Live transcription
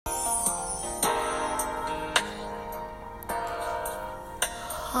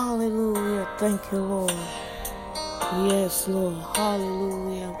Hallelujah. Thank you, Lord. Yes, Lord.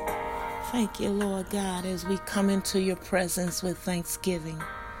 Hallelujah. Thank you, Lord God, as we come into your presence with thanksgiving,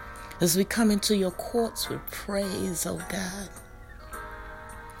 as we come into your courts with praise, oh God.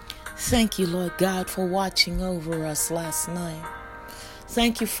 Thank you, Lord God, for watching over us last night.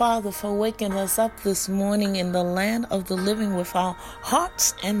 Thank you, Father, for waking us up this morning in the land of the living with our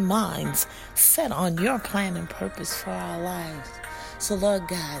hearts and minds set on your plan and purpose for our lives. So, Lord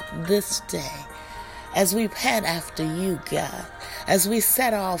God, this day, as we head after you, God, as we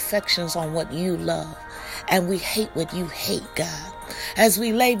set our affections on what you love and we hate what you hate, God, as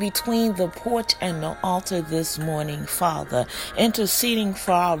we lay between the porch and the altar this morning, Father, interceding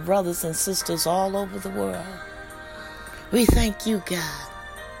for our brothers and sisters all over the world, we thank you, God.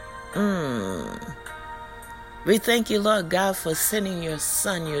 We thank you, Lord God, for sending your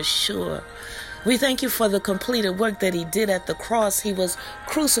Son, Yeshua. We thank you for the completed work that he did at the cross. He was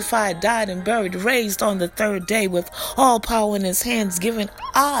crucified, died, and buried, raised on the third day with all power in his hands, giving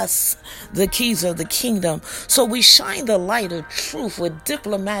us the keys of the kingdom. So we shine the light of truth with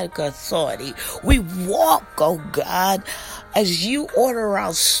diplomatic authority. We walk, oh God, as you order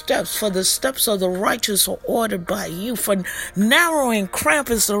our steps, for the steps of the righteous are ordered by you. For narrow and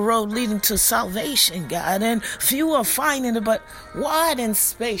cramped is the road leading to salvation, God, and few are finding it, but wide and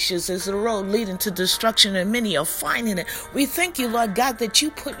spacious is the road leading to destruction, and many are finding it. We thank you, Lord God, that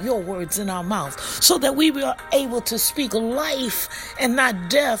you put your words in our mouth so that we are able to speak life and not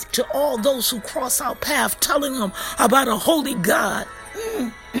death to all those who cross our path, telling them about a holy God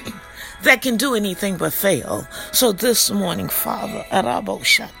that can do anything but fail. So this morning, Father,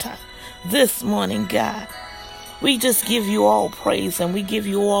 this morning, God, we just give you all praise and we give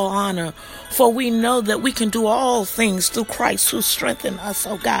you all honor, for we know that we can do all things through Christ who strengthens us,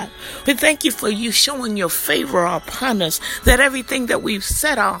 oh God. We thank you for you showing your favor upon us, that everything that we've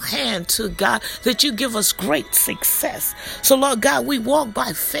set our hand to, God, that you give us great success. So, Lord God, we walk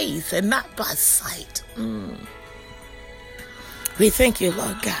by faith and not by sight. We thank you,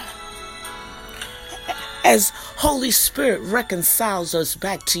 Lord God, as Holy Spirit reconciles us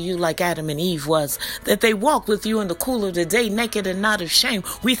back to you like Adam and Eve was, that they walk with you in the cool of the day, naked and not ashamed.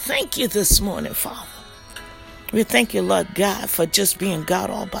 We thank you this morning, Father. We thank you, Lord God, for just being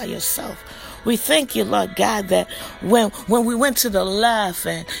God all by yourself. We thank you, Lord God, that when we went to the left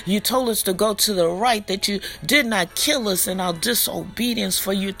and you told us to go to the right, that you did not kill us in our disobedience,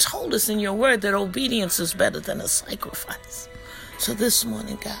 for you told us in your word that obedience is better than a sacrifice. So this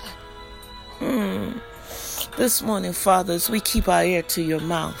morning, God, this morning, Father, as we keep our ear to your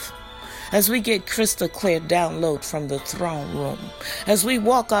mouth, as we get crystal clear download from the throne room, as we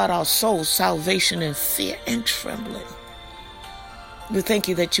walk out our soul's salvation in fear and trembling, we thank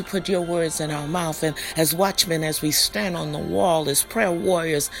you that you put your words in our mouth. And as watchmen, as we stand on the wall, as prayer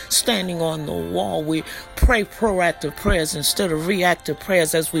warriors standing on the wall, we pray proactive prayers instead of reactive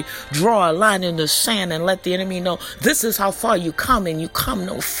prayers, as we draw a line in the sand and let the enemy know this is how far you come and you come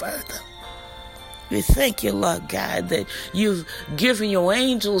no further. We thank you, Lord God, that you've given your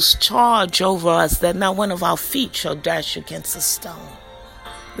angels charge over us, that not one of our feet shall dash against a stone.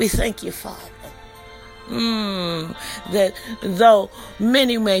 We thank you, Father, that though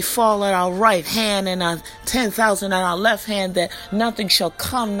many may fall at our right hand and 10,000 at our left hand, that nothing shall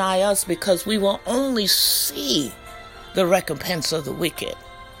come nigh us, because we will only see the recompense of the wicked.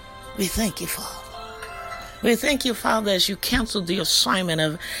 We thank you, Father. We thank you, Father, as you canceled the assignment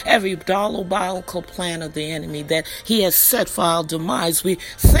of every diabolical plan of the enemy that he has set for our demise. We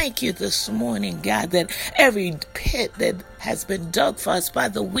thank you this morning, God, that every pit that has been dug for us by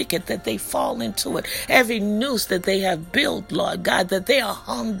the wicked, that they fall into it. Every noose that they have built, Lord God, that they are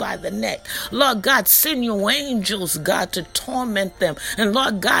hung by the neck. Lord God, send your angels, God, to torment them. And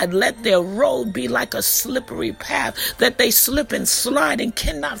Lord God, let their road be like a slippery path, that they slip and slide and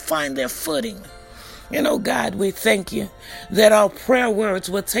cannot find their footing. And oh God, we thank you that our prayer words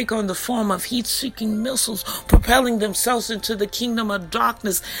will take on the form of heat-seeking missiles, propelling themselves into the kingdom of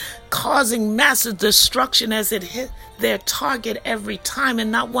darkness, causing massive destruction as it hit their target every time. And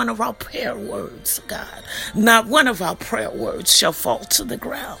not one of our prayer words, God, not one of our prayer words shall fall to the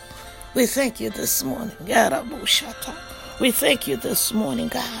ground. We thank you this morning, God. We thank you this morning,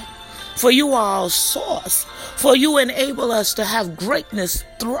 God, for you are our source, for you enable us to have greatness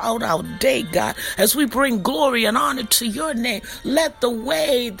throughout our day, God, as we bring glory and honor to your name. Let the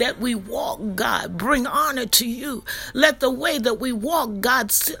way that we walk, God, bring honor to you. Let the way that we walk,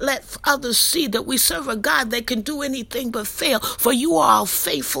 God, let others see that we serve a God that can do anything but fail, for you are our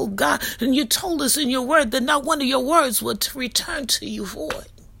faithful God, and you told us in your word that not one of your words would return to you void.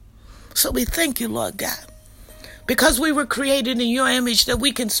 So we thank you, Lord God, Because we were created in your image, that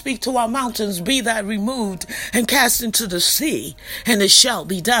we can speak to our mountains, be thou removed and cast into the sea, and it shall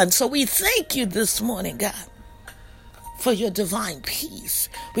be done. So we thank you this morning, God, for your divine peace.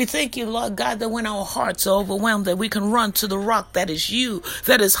 We thank you, Lord God, that when our hearts are overwhelmed, that we can run to the rock that is you,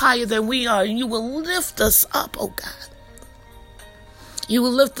 that is higher than we are, and you will lift us up, oh God. You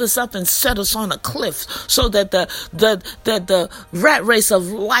will lift us up and set us on a cliff so that the rat race of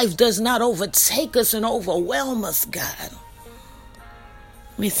life does not overtake us and overwhelm us, God.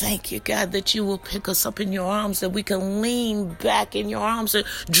 We thank you, God, that you will pick us up in your arms, that we can lean back in your arms and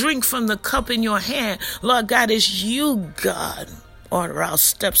drink from the cup in your hand. Lord God, as you, God, order our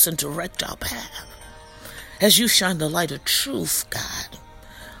steps and direct our path. As you shine the light of truth, God,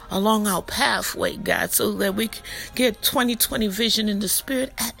 along our pathway, God, so that we can get 20/20 vision in the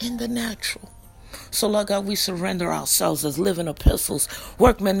spirit and in the natural. So, Lord God, we surrender ourselves as living epistles,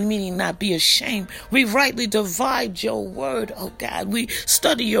 workmen meaning not be ashamed. We rightly divide your word, oh God. We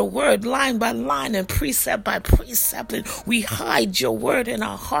study your word line by line and precept by precept, and we hide your word in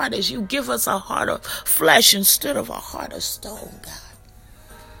our heart as you give us a heart of flesh instead of a heart of stone, God.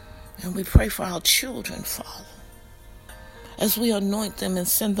 And we pray for our children, Father, as we anoint them and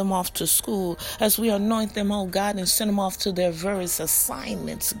send them off to school, as we anoint them, oh God, and send them off to their various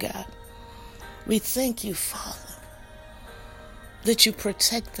assignments, God. We thank you, Father, that you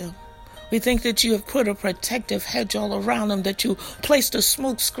protect them. We think that you have put a protective hedge all around them, that you placed a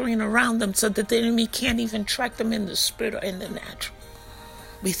smoke screen around them so that the enemy can't even track them in the spirit or in the natural.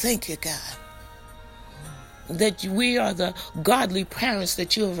 We thank you, God, that we are the godly parents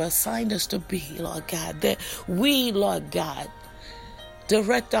that you have assigned us to be, Lord God, that we, Lord God,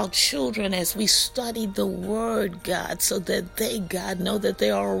 direct our children as we study the word, God, so that they, God, know that they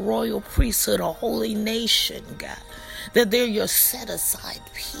are a royal priesthood, a holy nation, God, that they're your set-aside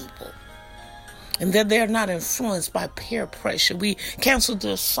people, and that they're not influenced by peer pressure. We cancel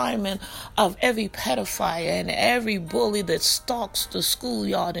the assignment of every pedophile and every bully that stalks the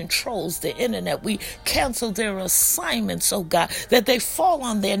schoolyard and trolls the internet. We cancel their assignments, oh God, that they fall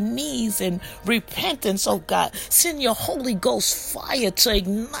on their knees in repentance, oh God. Send your Holy Ghost fire to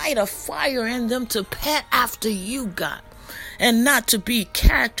ignite a fire in them to pant after you, God. And not to be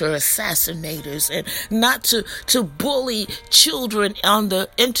character assassinators, and not to bully children on the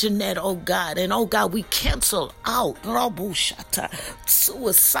internet, oh God. And oh God, we cancel out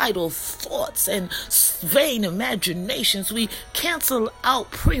suicidal thoughts and vain imaginations. We cancel out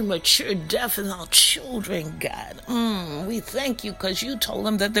premature death in our children, God. We thank you because you told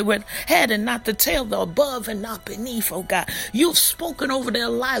them that they were head and not the tail, the above and not beneath, oh God. You've spoken over their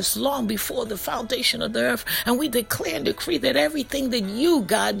lives long before the foundation of the earth, and we declare and decree that everything that you,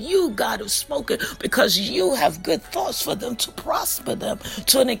 God, have spoken, because you have good thoughts for them to prosper them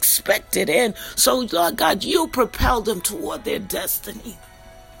to an expected end. So, Lord God, you propel them toward their destiny.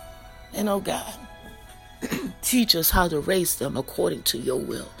 And, oh God, teach us how to raise them according to your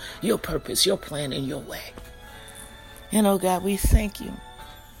will, your purpose, your plan, and your way. And, oh God, we thank you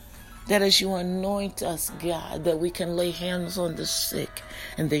that as you anoint us, God, that we can lay hands on the sick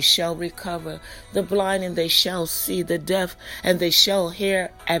and they shall recover, the blind and they shall see, the deaf and they shall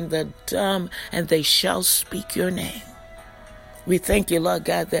hear, and the dumb and they shall speak your name. We thank you, Lord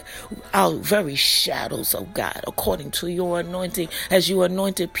God, that our very shadows, oh God, according to your anointing, as you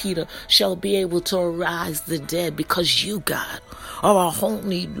anointed Peter, shall be able to arise the dead, because you, God, are our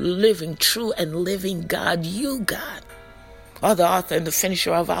only living, true and living God. You, God, are the author and the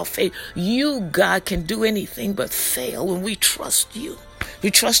finisher of our faith. You, God, can do anything but fail when we trust you. We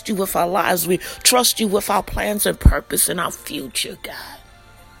trust you with our lives. We trust you with our plans and purpose and our future, God.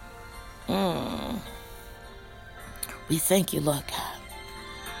 We thank you, Lord God,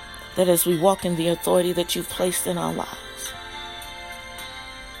 that as we walk in the authority that you've placed in our lives,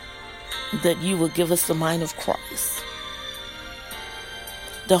 that you will give us the mind of Christ.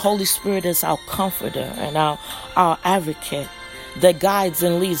 The Holy Spirit is our comforter and our advocate that guides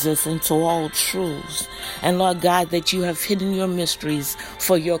and leads us into all truths. And Lord God, that you have hidden your mysteries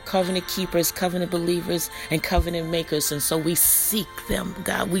for your covenant keepers, covenant believers, and covenant makers. And so we seek them,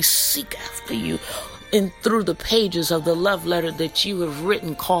 God. We seek after you through the pages of the love letter that you have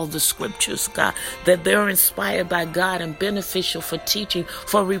written called the Scriptures, God, that they're inspired by God and beneficial for teaching,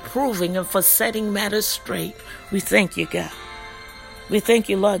 for reproving, and for setting matters straight. We thank you, God. We thank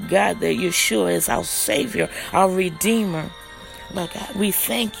you, Lord God, that Yeshua is our Savior, our Redeemer. Lord God, we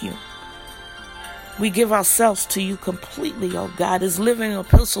thank you. We give ourselves to you completely, oh God, as living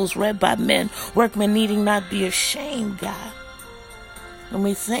epistles read by men, workmen needing not be ashamed, God. And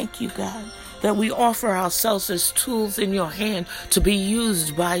we thank you, God, that we offer ourselves as tools in your hand to be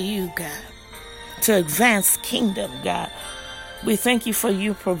used by you, God. to advance kingdom, God. We thank you for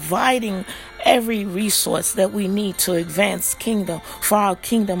you providing every resource that we need to advance kingdom for our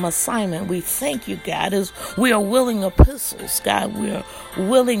kingdom assignment. We thank you, God, as we are willing epistles, God. We are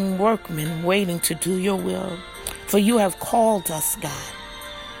willing workmen waiting to do your will. For you have called us, God.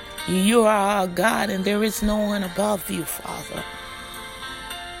 You are our God, and there is no one above you, Father.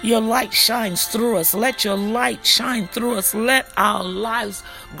 Your light shines through us. Let your light shine through us. Let our lives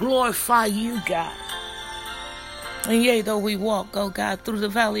glorify you, God. And yea, though we walk, oh God, through the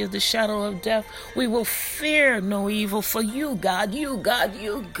valley of the shadow of death, we will fear no evil, for you, God, you, God,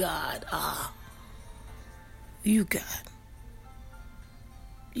 you, God. You, God.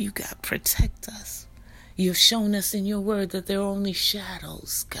 You, God, protect us. You've shown us in your word that there are only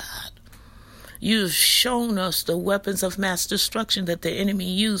shadows, God. You've shown us the weapons of mass destruction that the enemy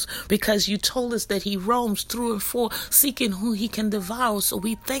used, because you told us that he roams through and for seeking who he can devour. So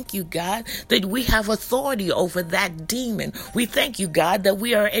we thank you, God, that we have authority over that demon. We thank you, God, that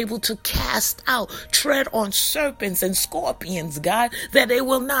we are able to cast out, tread on serpents and scorpions, God, that they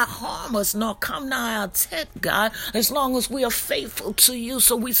will not harm us nor come nigh our tent, God, as long as we are faithful to you.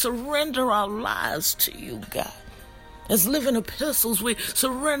 So we surrender our lives to you, God. As living epistles, we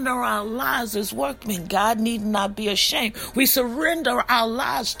surrender our lives as workmen. God need not be ashamed. We surrender our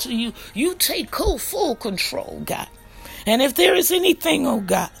lives to you. You take full control, God. And if there is anything, oh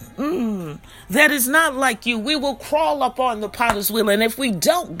God, that is not like you, we will crawl up on the potter's wheel. And if we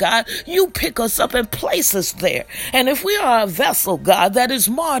don't, God, you pick us up and place us there. And if we are a vessel, God, that is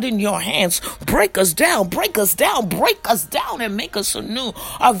marred in your hands, break us down, break us down, break us down and make us anew.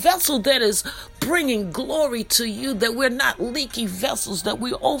 A vessel that is bringing glory to you, that we're not leaky vessels, that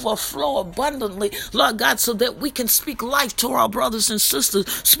we overflow abundantly, Lord God, so that we can speak life to our brothers and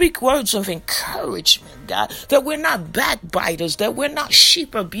sisters, speak words of encouragement, God, that we're not backbiters, that we're not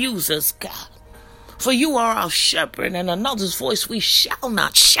sheep abusers, God. For you are our shepherd, and another's voice we shall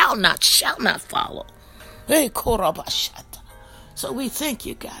not follow. So we thank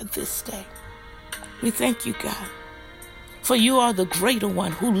you, God, this day. We thank you, God. For you are the greater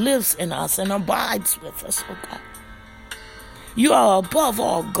one who lives in us and abides with us, oh God. You are above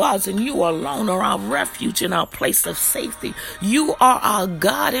all gods, and you alone are our refuge and our place of safety. You are our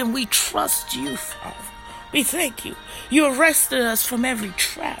God, and we trust you, Father. We thank you. You arrested us from every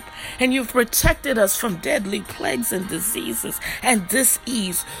trap, and you've protected us from deadly plagues and diseases and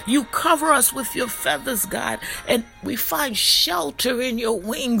disease. You cover us with your feathers, God, and we find shelter in your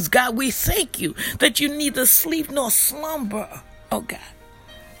wings, God. We thank you that you neither sleep nor slumber, oh God.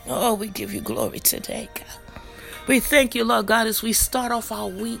 Oh, we give you glory today, God. We thank you, Lord God, as we start off our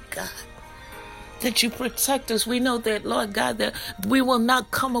week, God, that you protect us. We know that, Lord God, that we will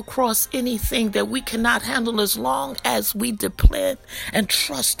not come across anything that we cannot handle as long as we depend and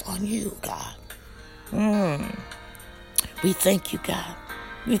trust on you, God. We thank you, God.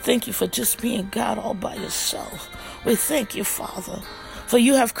 We thank you for just being God all by yourself. We thank you, Father, for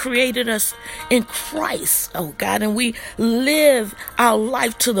you have created us in Christ, oh God, and we live our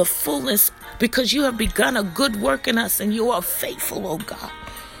life to the fullness because you have begun a good work in us, and you are faithful, oh God,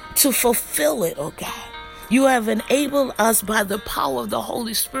 to fulfill it, oh God. You have enabled us by the power of the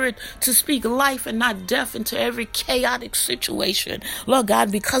Holy Spirit to speak life and not death into every chaotic situation, Lord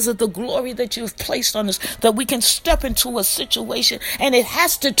God, because of the glory that you've placed on us, that we can step into a situation and it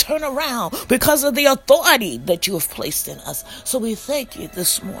has to turn around because of the authority that you have placed in us. So we thank you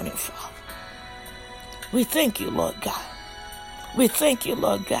this morning, Father. We thank you, Lord God. We thank you,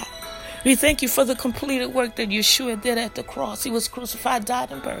 Lord God. We thank you for the completed work that Yeshua did at the cross. He was crucified,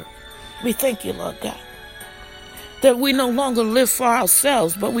 died, and buried. We thank you, Lord God, that we no longer live for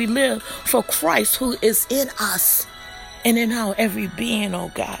ourselves, but we live for Christ who is in us and in our every being,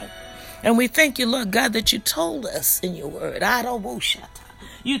 oh God. And we thank you, Lord God, that you told us in your word,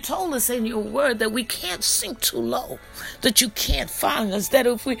 you told us in your word that we can't sink too low, that you can't find us, that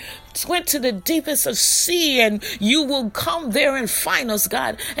if we went to the deepest of sea and you will come there and find us,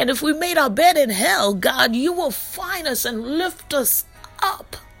 God. And if we made our bed in hell, God, you will find us and lift us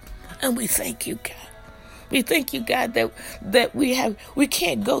up. And we thank you, God. We thank you, God, that we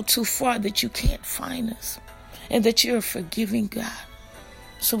can't go too far, that you can't find us, and that you're a forgiving God.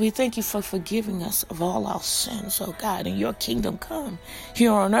 So we thank you for forgiving us of all our sins, oh God, and your kingdom come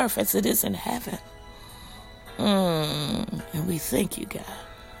here on earth as it is in heaven. And we thank you, God,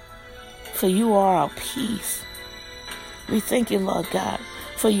 for you are our peace. We thank you, Lord God,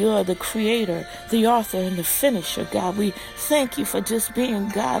 for you are the creator, the author, and the finisher, God. We thank you for just being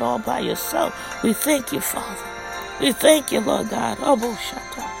God all by yourself. We thank you, Father. We thank you, Lord God.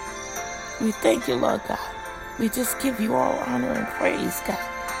 We thank you, Lord God. We just give you all honor and praise, God.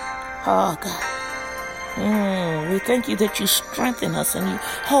 Oh, God. We thank you that you strengthen us and you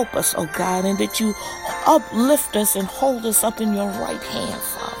help us, oh God, and that you uplift us and hold us up in your right hand,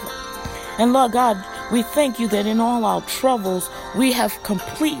 Father. And Lord God, we thank you that in all our troubles, we have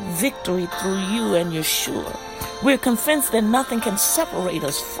complete victory through you and Yeshua. We're convinced that nothing can separate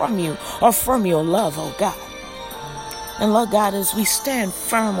us from you or from your love, oh God. And Lord God, as we stand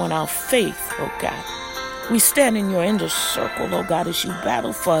firm on our faith, oh God, we stand in your inner circle, oh God, as you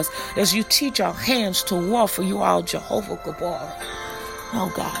battle for us, as you teach our hands to war, for you are Jehovah Gabor,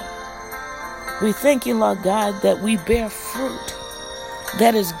 oh God. We thank you, Lord God, that we bear fruit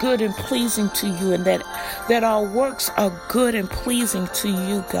that is good and pleasing to you, and that our works are good and pleasing to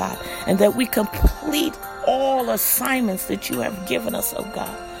you, God, and that we complete all assignments that you have given us, oh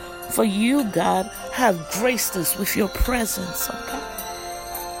God. For you, God, have graced us with your presence, oh God.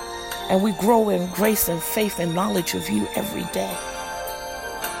 And we grow in grace and faith and knowledge of you every day.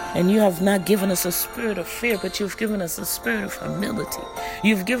 And you have not given us a spirit of fear, but you've given us a spirit of humility.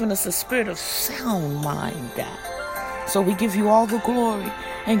 You've given us a spirit of sound mind, God. So we give you all the glory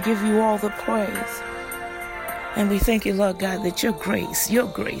and give you all the praise. And we thank you, Lord God, that your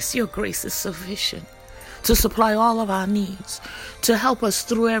grace is sufficient to supply all of our needs, to help us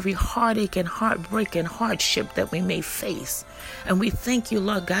through every heartache and heartbreak and hardship that we may face. And we thank you,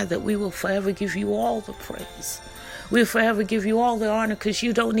 Lord God, that we will forever give you all the praise. We'll forever give you all the honor, because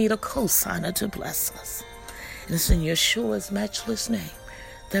you don't need a cosigner to bless us. And it's in Yeshua's matchless name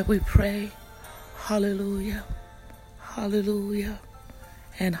that we pray. Hallelujah, hallelujah,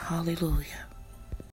 and hallelujah.